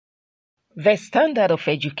The standard of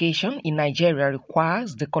education in Nigeria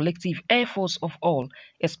requires the collective efforts of all,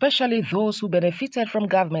 especially those who benefited from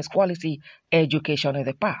government's quality education in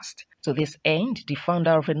the past. To this end, the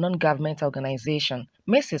founder of a non-governmental organization,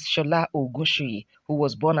 Mrs. Shade Ogunsuyi, who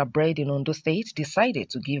was born and bred in Ondo State, decided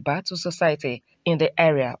to give back to society in the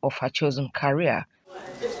area of her chosen career.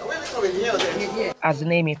 As the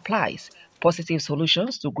name implies, Positive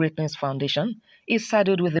Solutions to Greatness Foundation is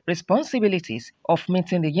saddled with the responsibilities of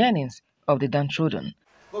meeting the yearnings of the downtrodden.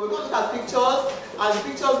 But we're going to look at pictures, and the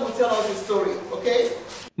pictures will tell us the story, okay?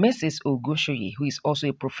 Mrs. Ogunsuyi, who is also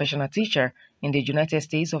a professional teacher in the United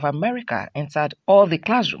States of America, entered all the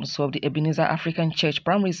classrooms of the Ebenezer African Church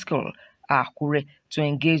Primary School, Akure, to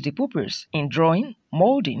engage the pupils in drawing,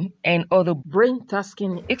 molding, and other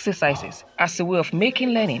brain-tasking exercises as a way of making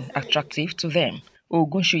learning attractive to them.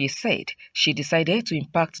 Ogunsuyi said she decided to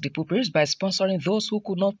impact the pupils by sponsoring those who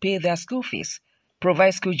could not pay their school fees,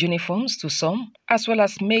 provide school uniforms to some, as well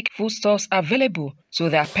as make foodstuffs available to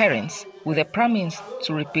their parents with a promise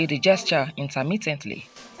to repay the gesture intermittently.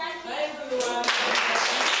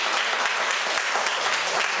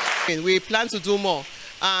 We plan to do more.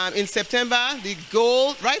 In September, the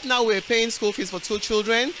goal, right now we're paying school fees for 2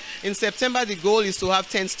 children. In September, the goal is to have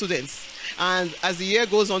 10 students. And as the year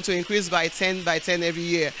goes on, to increase by 10 every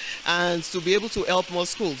year, and to be able to help more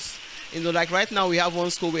schools. Like right now we have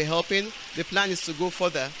 1 school we're helping. The plan is to go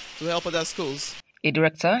further to help other schools. A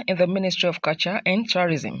director in the Ministry of Culture and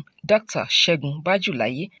Tourism, Dr. Shegun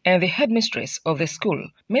Bajulayi, and the headmistress of the school,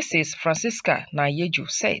 Mrs. Francisca Nayeju,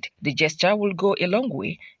 said the gesture will go a long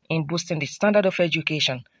way in boosting the standard of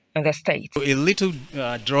education in the state. A little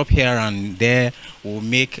drop here and there will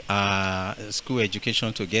make school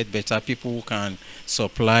education to get better. People who can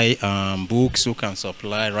supply books, who can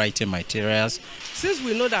supply writing materials. Since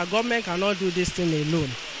we know that government cannot do this thing alone,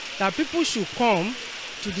 that people should come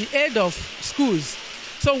to the aid of schools.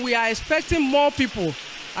 So we are expecting more people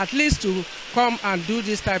at least to come and do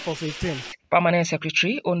this type of a thing. Permanent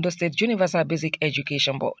Secretary, Ondo State Universal Basic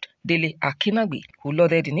Education Board, Dele Akinagbe, who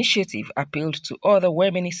lauded the initiative, appealed to other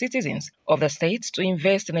well-meaning citizens of the state to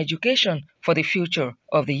invest in education for the future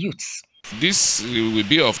of the youths. This will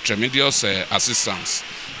be of tremendous assistance,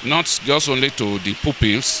 not just only to the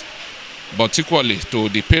pupils, but equally to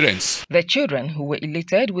the parents. The children who were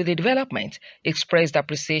elated with the development expressed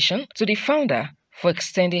appreciation to the founder for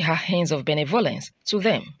extending her hands of benevolence to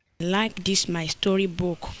them. I like this, my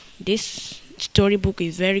storybook. This storybook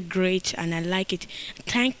is very great and I like it.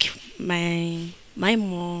 Thank my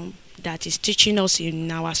mom that is teaching us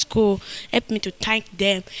in our school. Help me to thank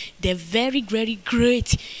them. They're very, very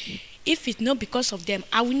great. If it's not because of them,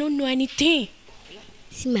 I will not know anything.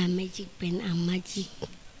 See my magic pen and magic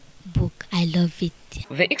book. I love it.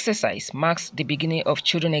 The exercise marks the beginning of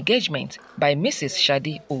children engagement by Mrs.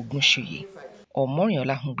 Shade Ogunsuyi.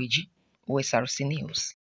 Omorinola, Hungbeji, OSRC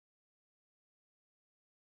News.